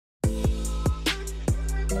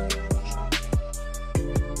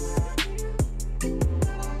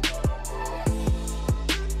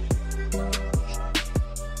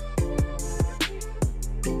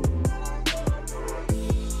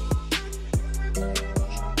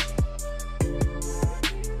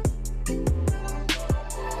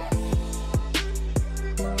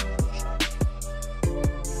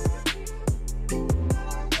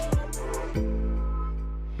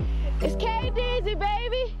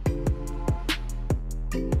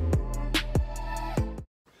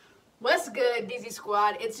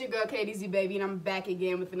Squad? It's your girl KDZ Baby, and I'm back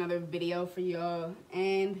again with another video for y'all.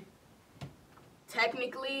 And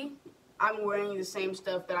technically, I'm wearing the same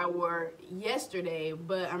stuff that I wore yesterday,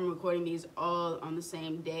 but I'm recording these all on the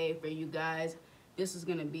same day for you guys. This is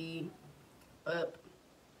gonna be up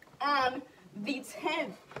on the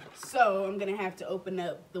 10th, so I'm gonna have to open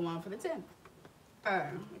up the one for the 10th.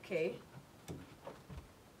 Okay.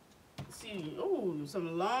 Let's see, oh,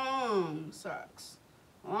 some long socks.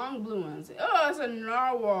 Long blue ones. Oh, it's a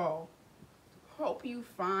narwhal. Hope you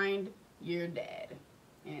find your dad.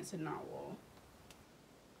 And it's a narwhal.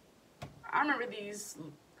 I remember these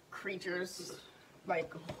creatures,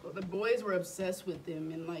 like, the boys were obsessed with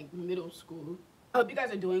them in, like, middle school. I hope you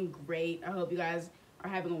guys are doing great. I hope you guys are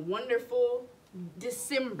having a wonderful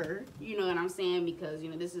December. You know what I'm saying? Because,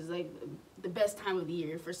 you know, this is, like, the best time of the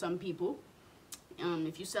year for some people.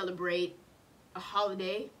 If you celebrate a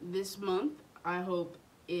holiday this month, I hope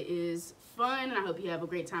it is fun, and I hope you have a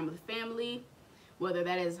great time with family, whether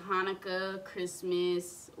that is Hanukkah,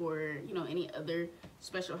 Christmas, or, you know, any other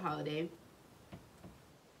special holiday.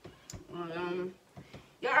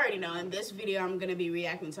 Y'all already know, in this video, I'm gonna be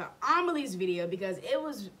reacting to Amelie's video because it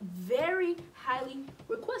was very highly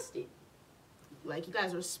requested. Like, you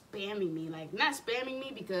guys were spamming me, like, not spamming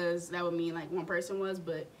me because that would mean, like, one person was,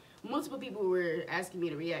 but multiple people were asking me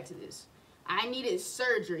to react to this. I needed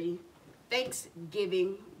surgery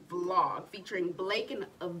Thanksgiving vlog featuring Blake and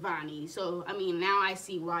Avani. So, I mean, now I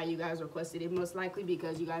see why you guys requested it, most likely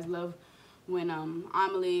because you guys love when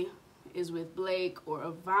Amelie is with Blake or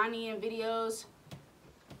Avani in videos.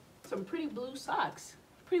 Some pretty blue socks.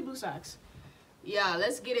 Pretty blue socks. Yeah,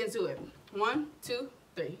 let's get into it. 1, 2,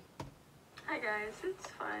 3. Hi guys, it's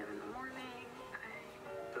 5 in the morning.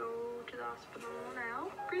 I go to the hospital now.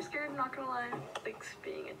 Pretty scared, not gonna lie. Blake's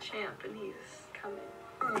being a champ and he's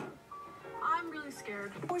coming. I'm really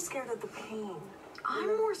scared. I'm more scared of the pain.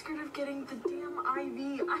 I'm more scared of getting the damn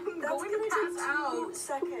IV. I'm That's going to pass out. 2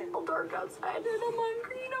 seconds. It's dark outside and I'm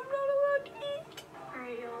hungry and I'm not allowed to eat.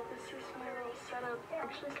 Alright y'all, this is my little setup. I'm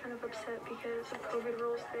actually kind of upset because of COVID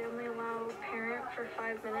rules. They only allow a parent for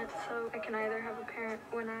 5 minutes, so I can either have a parent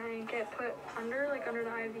when I get put under the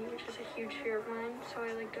IV, which is a huge fear of mine, so I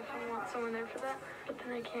definitely want someone there for that. But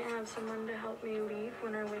then I can't have someone to help me leave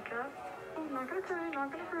when I wake up. I'm not gonna cry, not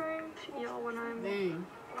gonna cry. See y'all when I'm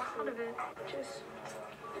out of it. Just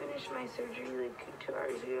finished my surgery 2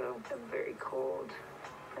 hours ago. I'm very cold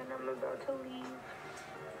and I'm about to leave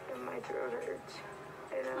and my throat hurts.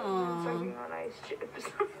 And I'm sucking on ice chips.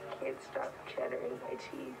 Can't stop chattering my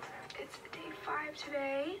teeth. It's day 5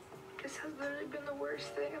 today. This has literally been the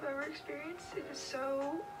worst thing I've ever experienced. It is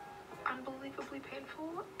so unbelievably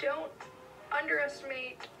painful. Don't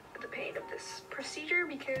underestimate the pain of this procedure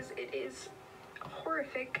because it is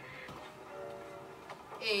horrific.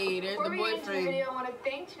 Hey, there's Before the we get into the boyfriend. video, I want to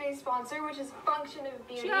thank today's sponsor, which is Function of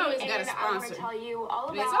Beauty. She always got a and I want sponsor. to tell you all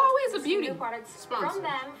But about it's always a the beauty new products sponsor. from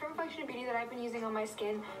them, from Function of Beauty, that I've been using on my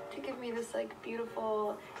skin to give me this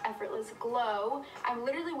beautiful, effortless glow. I'm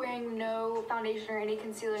literally wearing no foundation or any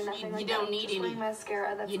concealer, nothing like that. You don't need just any. wearing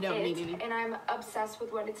mascara. That's You don't need any. And I'm obsessed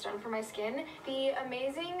with what it's done for my skin. The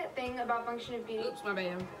amazing thing about Function of Beauty. Oops, my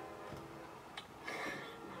bad.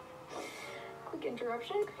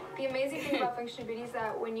 Interruption. The amazing thing about Function of Beauty is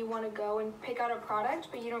that when you want to go and pick out a product,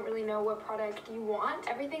 but you don't really know what product you want,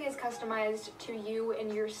 everything is customized to you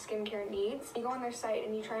and your skincare needs. You go on their site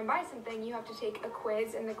and you try and buy something, you have to take a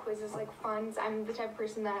quiz, and the quiz is fun. I'm the type of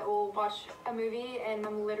person that will watch a movie and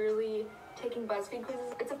I'm literally taking BuzzFeed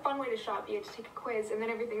quizzes. It's a fun way to shop. You have to take a quiz and then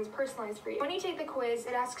everything's personalized for you. When you take the quiz,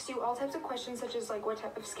 it asks you all types of questions such as what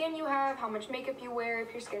type of skin you have, how much makeup you wear,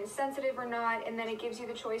 if your skin is sensitive or not, and then it gives you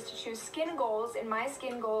the choice to choose skin goals, and my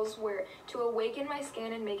skin goals were to awaken my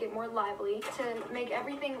skin and make it more lively, to make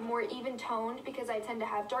everything more even toned because I tend to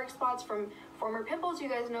have dark spots from former pimples. You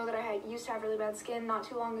guys know that I used to have really bad skin not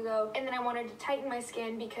too long ago, and then I wanted to tighten my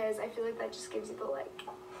skin because I feel like that just gives you the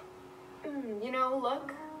you know,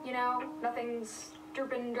 look. You know, nothing's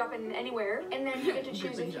dropping anywhere. And then you get to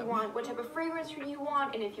choose if you want what type of fragrance you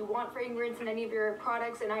want, and if you want fragrance in any of your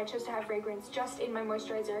products. And I chose to have fragrance just in my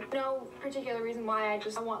moisturizer. No particular reason why.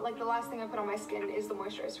 I want, the last thing I put on my skin is the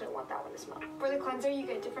moisturizer. I want that one to smell. For the cleanser, you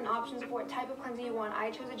get different options of what type of cleanser you want. I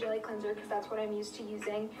chose a jelly cleanser because that's what I'm used to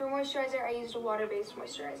using. For moisturizer, I used a water-based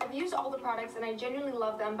moisturizer. I've used all the products and I genuinely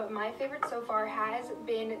love them, but my favorite so far has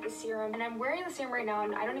been the serum. And I'm wearing the serum right now,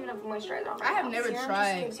 and I don't even have moisturizer on. I have never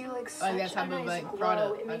tried gives you such that type a nice of glow.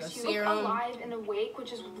 product, It like makes a you serum. look alive and awake,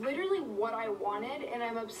 which is literally what I wanted, and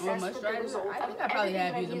I'm obsessed with the moisturizer? result. I think I probably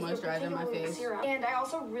have used a used, but moisturizer on my particularly face. serum. And I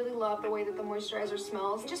also really love the way that the moisturizer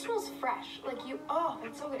smells. It just smells fresh. Oh,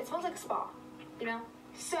 it's so good. It smells like spa, you know?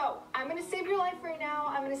 So, I'm gonna save your life right now.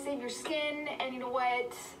 I'm gonna save your skin, and you know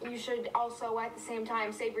what? You should also, at the same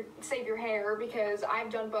time, save your hair, because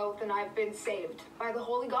I've done both and I've been saved by the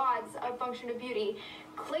holy gods of Function of Beauty.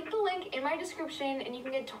 Click the link in my description and you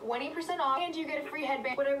can get 20% off and you get a free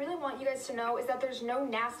headband. What I really want you guys to know is that there's no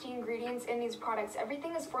nasty ingredients in these products.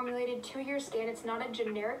 Everything is formulated to your skin. It's not a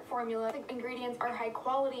generic formula. The ingredients are high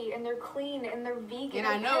quality and they're clean and they're vegan. And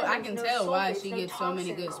I know, I can tell why she gets so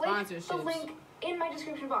many good sponsorships. Click the link in my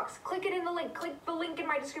description box. Click it in the link. Click the link in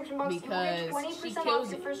my description box. Because you will get 20%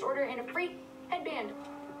 off your first order and a free headband.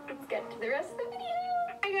 Let's get to the rest of the video.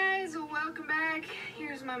 Hi guys, welcome back.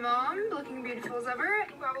 Here's my mom, looking beautiful as ever. You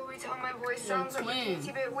can probably tell my voice sounds like a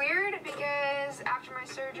teensy bit weird because after my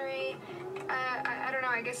surgery, I don't know,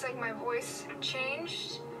 I guess like my voice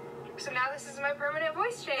changed. So now this is my permanent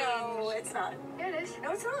voice change. No, it's not. Yeah, it is.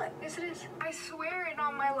 No, it's not. Yes, it is. I swear it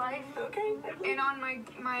on my life. Okay. And on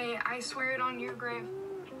my I swear it on your grave.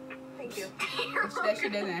 Thank you. That she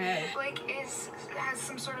doesn't have. Like, has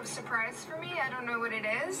some sort of surprise for me. I don't know what it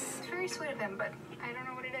is. It's very sweet of him, but I don't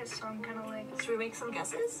know what it is, so I'm kind of like... Should we make some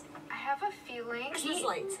guesses? I have a feeling... Christmas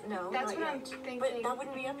lights. No, That's not what yet. I'm thinking. But that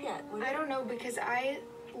wouldn't be up yet, would it? I don't know, because I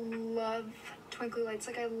love twinkly lights.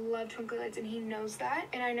 Like, I love twinkly lights, and he knows that.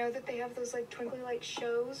 And I know that they have those, like, twinkly light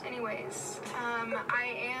shows. Anyways,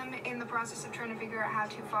 I am in the process of trying to figure out how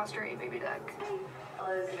to foster a baby duck.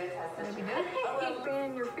 Elizabeth has such a good... Keep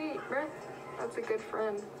fanning your feet, bruh. That's a good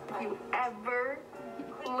friend. Have you ever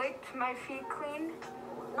licked my feet clean?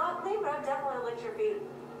 Not clean, but I've definitely licked your feet.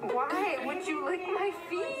 Why would you lick my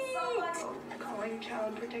feet? Calling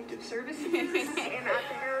Child Protective Services. And at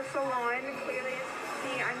the hair salon, clearly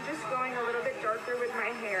see, I'm just going a little bit darker with my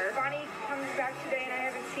hair. Avani comes back today and I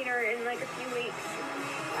haven't seen her in like a few weeks.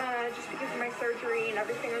 Just because of my surgery and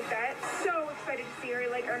everything like that. So excited to see her.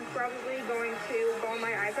 Like, I'm probably going to ball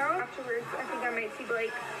my eyes out. Afterwards, I think I might see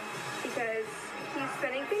Blake because he's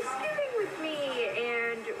spending Thanksgiving with me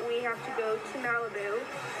and we have to go to Malibu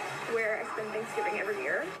where I spend Thanksgiving every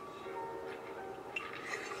year.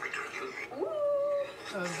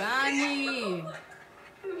 Avani.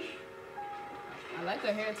 I like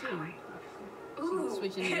her hair too. She's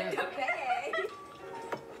switching it up. Okay.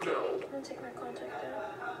 I'm gonna take my contact out.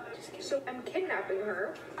 So I'm kidnapping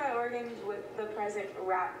her. I organed with the present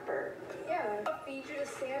wrapper. Yeah. I'll feed you to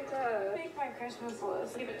Santa. Make my Christmas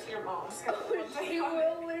list. Give it to your mom. She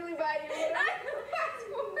will literally buy you a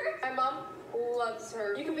passport. My mom loves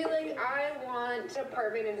her. You can be like, I want an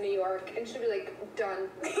apartment in New York, and she'll be like, done.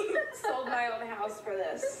 Sold my own house for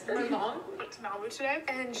this. My mom went to Malibu today,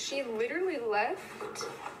 and she literally left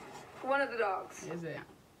one of the dogs. Is it?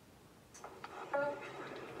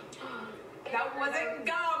 That wasn't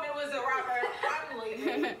gum, it was a wrapper. I'm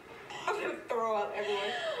leaving. I'm gonna throw up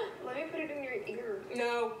everywhere. Let me put it in your ear.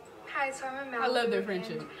 No. Hi, so I'm in Malibu. I love their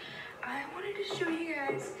friendship. I wanted to show you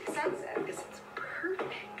guys sunset because it's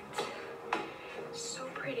perfect. So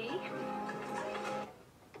pretty.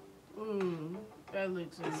 Ooh, that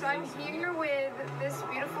looks amazing. So I'm here with this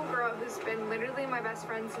beautiful girl who's been literally my best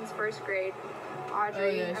friend since first grade, Audrey. Oh,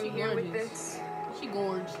 yeah, she I'm here with gorgeous. this She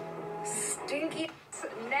gorgeous. stinky,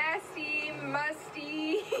 nasty,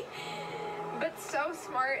 musty, but so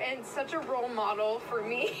smart and such a role model for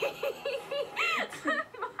me.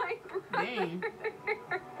 My brother. Dang.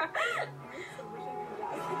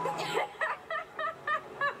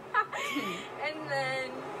 And then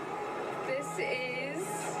this is...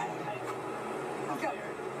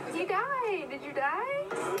 You died. Did you die?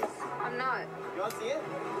 I'm not. You want to see it?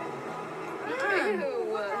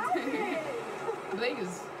 Ew. Blake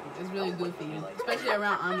is really goofy, especially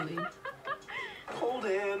around Amelie. Hold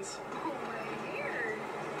hands. Oh, my ear.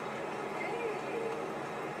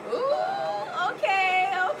 Ooh, okay.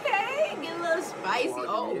 Get a little spicy.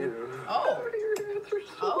 Oh.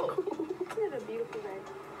 Isn't it a beautiful day?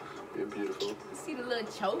 You're beautiful. See the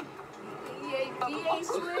little choke? Yeah,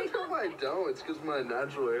 slick. No, I don't. It's because my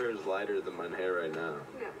natural hair is lighter than my hair right now.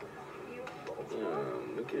 No.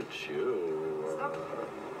 Look at you. Stop.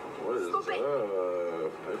 What is Stop it.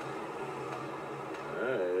 up?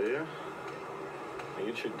 Hey. Can I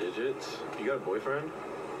get your digits? You got a boyfriend?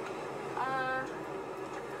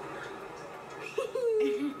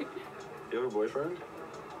 You have a boyfriend?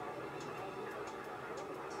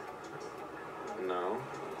 No.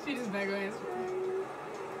 She just not gonna answer.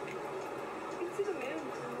 It's a man.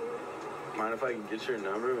 Mind if I can get your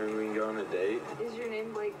number? Maybe we can go on a date? Is your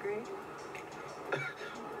name Blake Gray?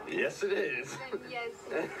 Yes, it is. Then yes.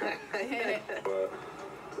 What?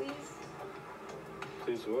 Please.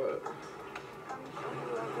 Please what? I'm showing you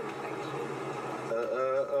love and affection.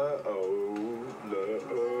 Oh,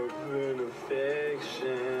 love and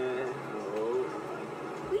affection. Oh.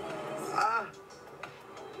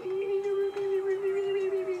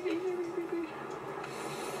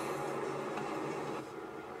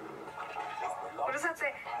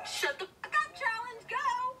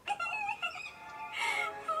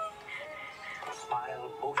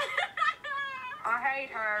 hate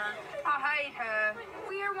her. I hate her.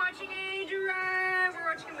 We are watching a drive. We're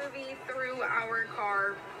watching a movie through our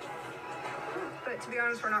car. But to be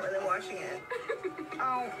honest, we're not really watching it.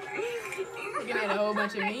 Oh. Looking at a whole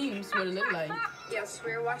bunch of memes, what it look like. Yes,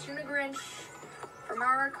 we're watching The Grinch from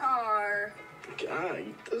our car. God,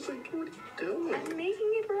 that's like, what are you doing? I'm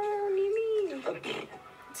making it brown, Mimi.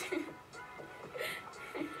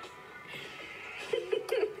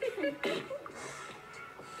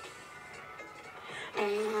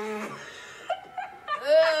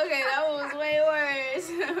 Okay, that was way worse.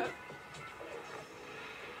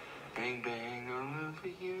 Bang, bang, all over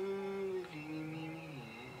you.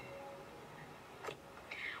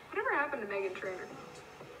 Whatever happened to Meghan Trainor?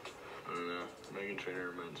 I don't know. Meghan Trainor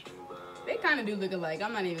reminds me of They kind of do look alike,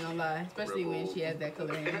 I'm not even gonna lie. Especially when she has that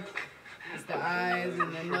color hair. It's the eyes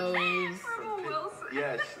and the nose. Rebel Wilson.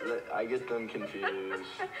 Yes, I get them confused.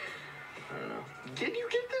 I don't know. Did you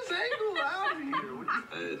get this angle out of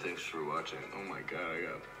here? Hey, thanks for watching. Oh my god,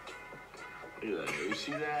 look at that. You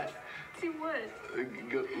see that? See what?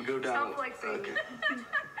 Go down. Stop flexing. Okay.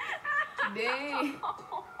 Dang.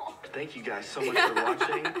 Thank you guys so much for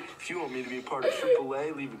watching. If you want me to be a part of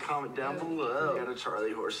AAA, leave a comment down below. I got a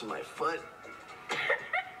Charlie horse in my foot.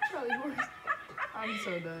 Charlie horse. I'm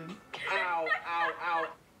so done. Ow, ow, ow.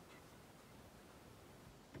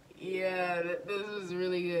 Yeah, this was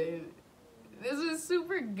really good. This was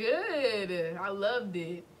super good. I loved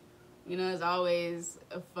it. You know, it's always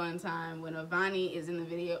a fun time when Avani is in the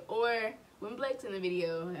video or when Blake's in the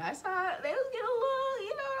video. I saw they was getting a little,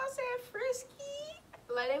 you know what I'm saying, frisky.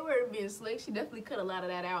 Like, they weren't being slick. She definitely cut a lot of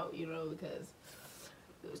that out, you know, because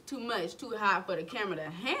it was too much, too high for the camera to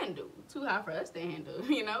handle. Too high for us to handle,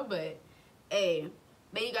 you know, but hey.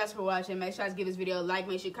 Thank you guys for watching. Make sure you guys give this video a like.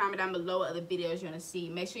 Make sure you comment down below what other videos you want to see.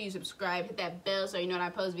 Make sure you subscribe. Hit that bell so you know when I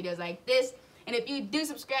post videos like this. And if you do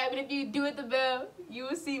subscribe and if you do hit the bell, you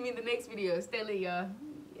will see me in the next video. Stay lit, y'all.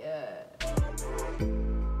 Yeah.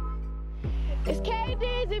 It's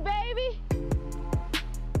K-Dizzy, baby.